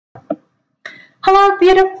Hello,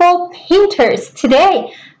 beautiful painters.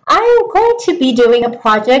 Today, I am going to be doing a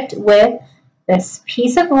project with this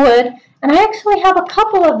piece of wood, and I actually have a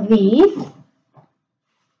couple of these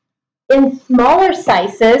in smaller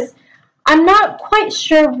sizes. I'm not quite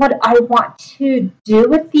sure what I want to do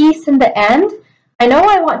with these in the end. I know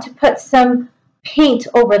I want to put some paint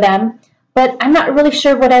over them, but I'm not really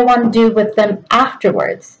sure what I want to do with them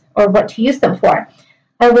afterwards or what to use them for.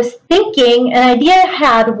 I was thinking, an idea I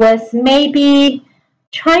had was maybe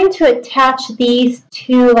trying to attach these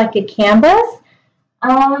to like a canvas.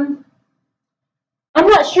 I'm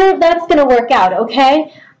not sure if that's going to work out,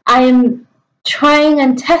 okay? I'm trying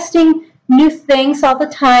and testing new things all the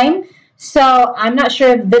time, so I'm not sure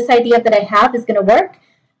if this idea that I have is going to work,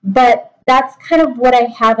 but that's kind of what I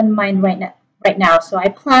have in mind right now. So I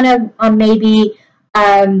plan on maybe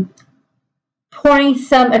pouring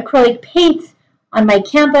some acrylic paint on my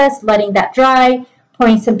canvas, letting that dry,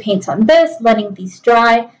 pouring some paints on this, letting these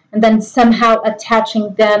dry, and then somehow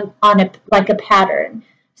attaching them on like a pattern.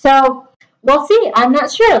 So we'll see. I'm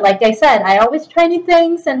not sure. Like I said, I always try new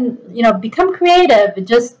things and, become creative.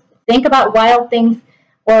 Just think about wild things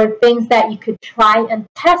or things that you could try and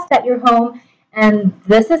test at your home. And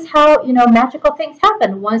this is how, magical things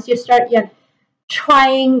happen once you start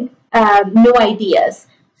trying new ideas.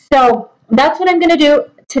 So that's what I'm going to do.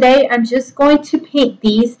 Today, I'm just going to paint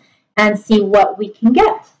these and see what we can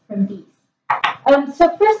get from these.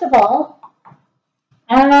 So first of all,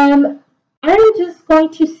 I'm just going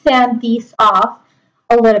to sand these off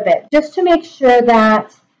a little bit, just to make sure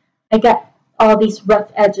that I get all these rough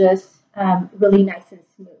edges really nice and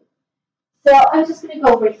smooth. So I'm just going to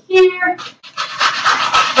go over here.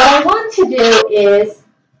 What I want to do is,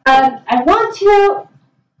 I want to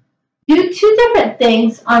do two different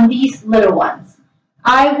things on these little ones.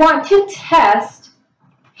 I want to test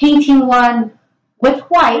painting one with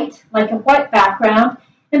white, like a white background,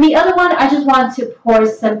 and the other one I just want to pour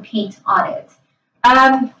some paint on it.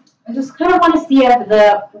 I just kind of want to see if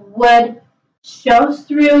the wood shows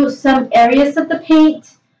through some areas of the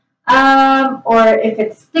paint, or if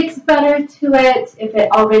it sticks better to it, if it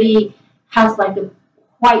already has like a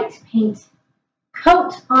white paint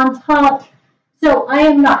coat on top. So I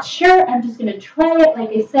am not sure. I'm just going to try it. Like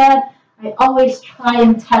I said, I always try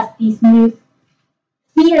and test these new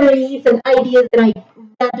theories and ideas that I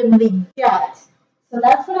randomly get. So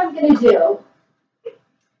that's what I'm going to do.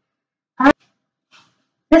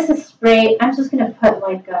 This is spray. I'm just going to put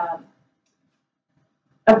like a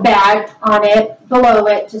bag on it, below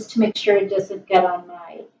it, just to make sure it doesn't get on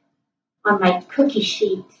my cookie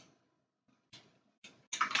sheet.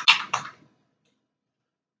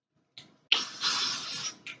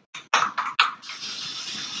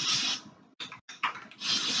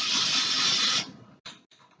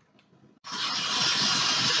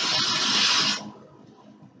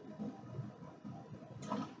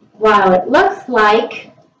 Wow, it looks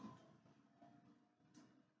like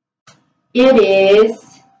the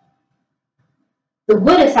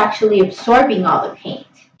wood is actually absorbing all the paint.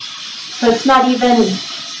 So it's not even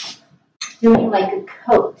doing like a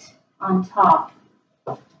coat on top.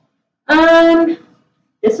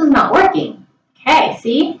 This is not working. Okay,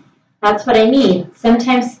 see? That's what I mean.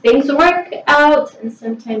 Sometimes things work out and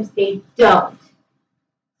sometimes they don't.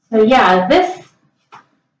 So yeah, this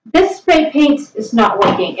spray paint is not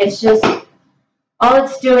working. It's just, all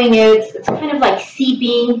it's doing is, it's kind of like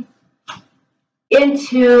seeping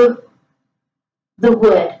into the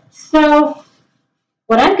wood. So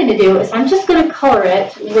what I'm going to do is I'm just going to color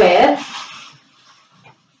it with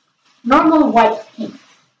normal white paint.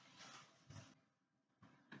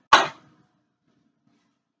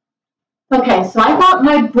 Okay, so I got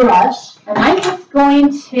my brush, and I'm just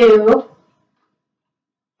going to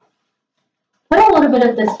put a little bit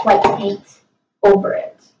of this white paint over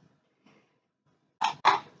it.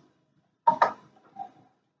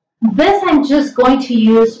 This I'm just going to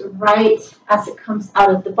use right as it comes out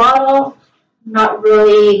of the bottle. I'm not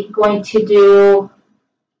really going to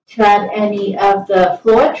add any of the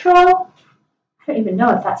Floetrol. I don't even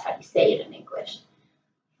know if that's how you say it in English.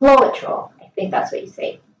 Floetrol, I think that's what you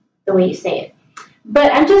say, the way you say it.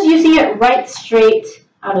 But I'm just using it right straight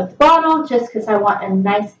out of the bottle just because I want a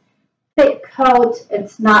nice thick coat.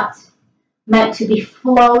 It's not meant to be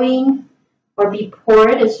flowing or be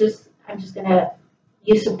poured. It's just, I'm just going to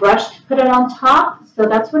use a brush to put it on top. So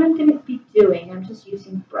that's what I'm going to be doing. I'm just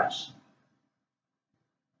using a brush.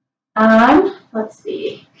 Let's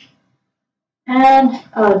see. And,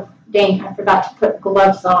 oh, dang, I forgot to put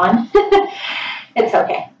gloves on. It's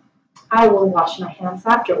okay. I will wash my hands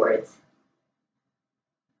afterwards.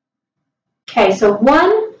 Okay, so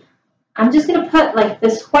one, I'm just going to put like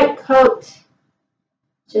this white coat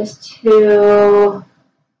just to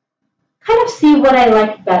kind of see what I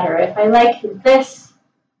like better. If I like this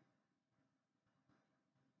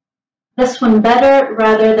one better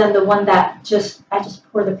rather than the one that I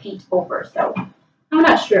just pour the paint over. So I'm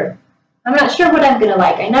not sure. I'm not sure what I'm gonna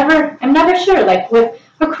like. I'm never sure. Like with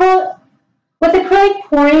acrylic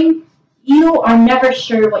pouring, you are never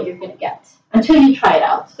sure what you're gonna get until you try it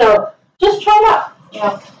out. So just try it out. You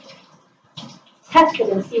know, test it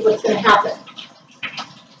and see what's gonna happen.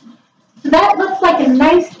 So that looks like a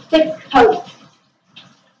nice thick coat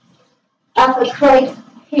of acrylic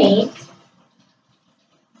paint.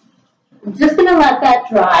 I'm just going to let that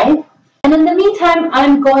dry. And in the meantime,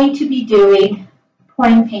 I'm going to be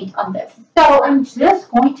pouring paint on this. So I'm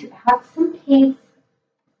just going to add some paint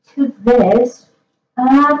to this. I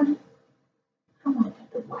want to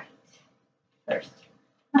put the white first.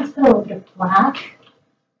 Let's put a little bit of black.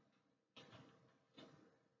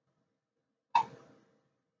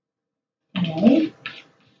 Okay.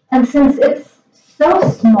 And since it's so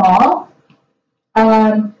small,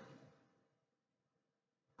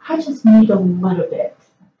 I just need a little bit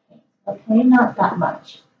of paint, okay? Not that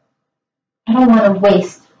much. I don't want to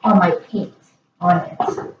waste all my paint on it.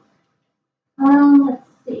 Let's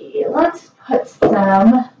see. Let's put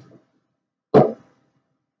some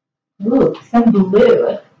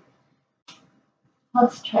blue.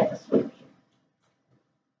 Let's try this one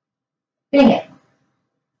here. Dang it.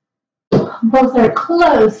 Both are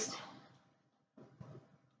closed.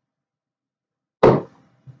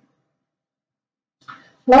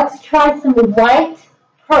 Let's try some white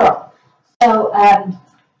pearl. So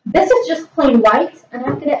this is just plain white, and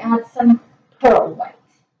I'm going to add some pearl white.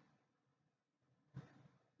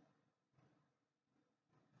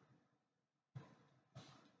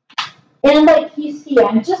 And like you see,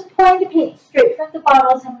 I'm just pouring the paint straight from the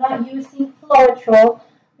bottles. I'm not using Floetrol.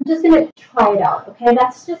 I'm just going to try it out, okay?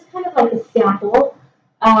 That's just kind of like a sample.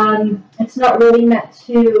 It's not really meant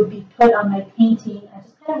to be put on my painting. I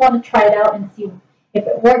just kind of want to try it out and see if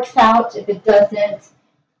it works out, if it doesn't.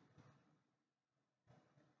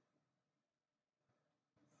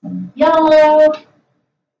 Some yellow.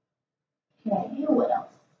 Okay, what else?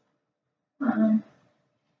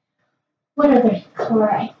 What other color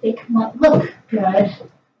I think might look good?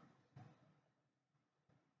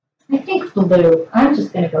 I think blue. I'm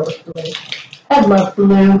just going to go with blue. I love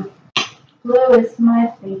blue. Blue is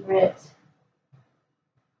my favorite.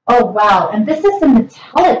 Oh, wow. And this is a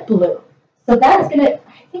metallic blue. So that's going to,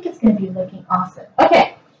 I think it's going to be looking awesome.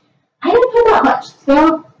 Okay. I didn't put that much.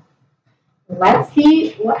 So let's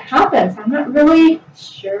see what happens. I'm not really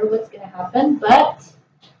sure what's going to happen, but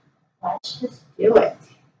let's just do it.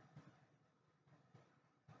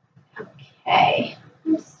 Okay.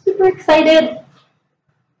 I'm super excited.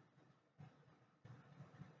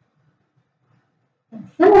 And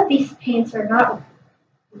some of these paints are not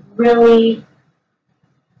really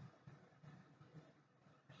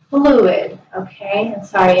fluid, okay? I'm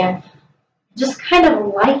sorry, I'm just kind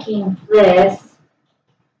of liking this.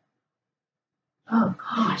 Oh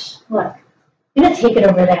gosh, look. I'm going to take it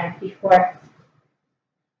over there before,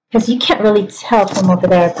 because you can't really tell from over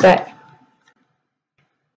there, but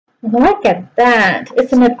look at that.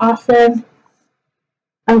 Isn't it awesome?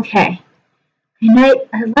 Okay. And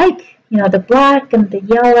I like, you know, the black and the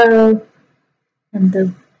yellow and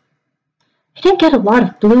the, I didn't get a lot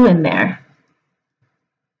of blue in there.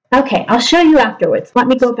 Okay, I'll show you afterwards. Let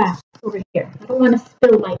me go back over here. I don't want to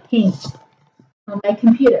spill my paint on my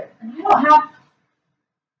computer. And I don't have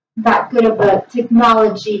that good of a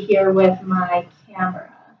technology here with my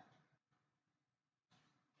camera.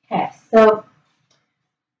 Okay, so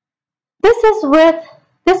this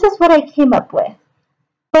is what I came up with.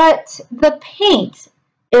 But the paint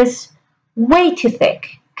is way too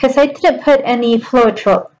thick because I didn't put any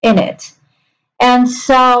Floetrol in it. And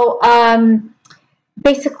so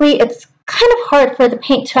basically it's kind of hard for the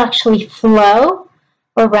paint to actually flow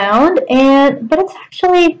around, but it's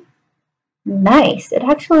actually nice. It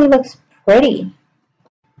actually looks pretty.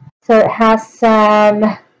 So it has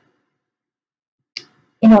some,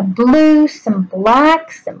 you know, blue, some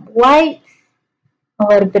black, some white, a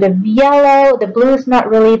little bit of yellow. The blue is not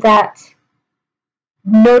really that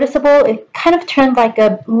noticeable. It kind of turned like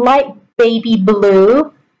a light baby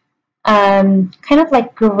blue, kind of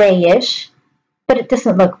like grayish, but it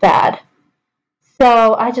doesn't look bad.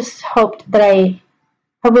 So I just hoped that I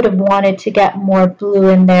would have wanted to get more blue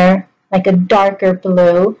in there, like a darker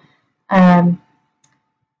blue. So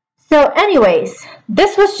anyways,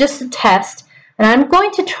 this was just a test, and I'm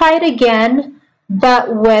going to try it again,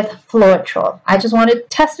 but with Floetrol. I just want to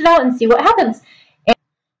test it out and see what happens.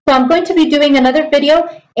 So I'm going to be doing another video,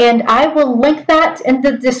 and I will link that in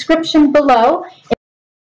the description below.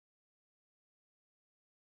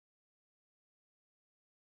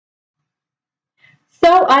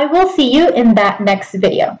 So I will see you in that next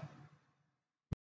video.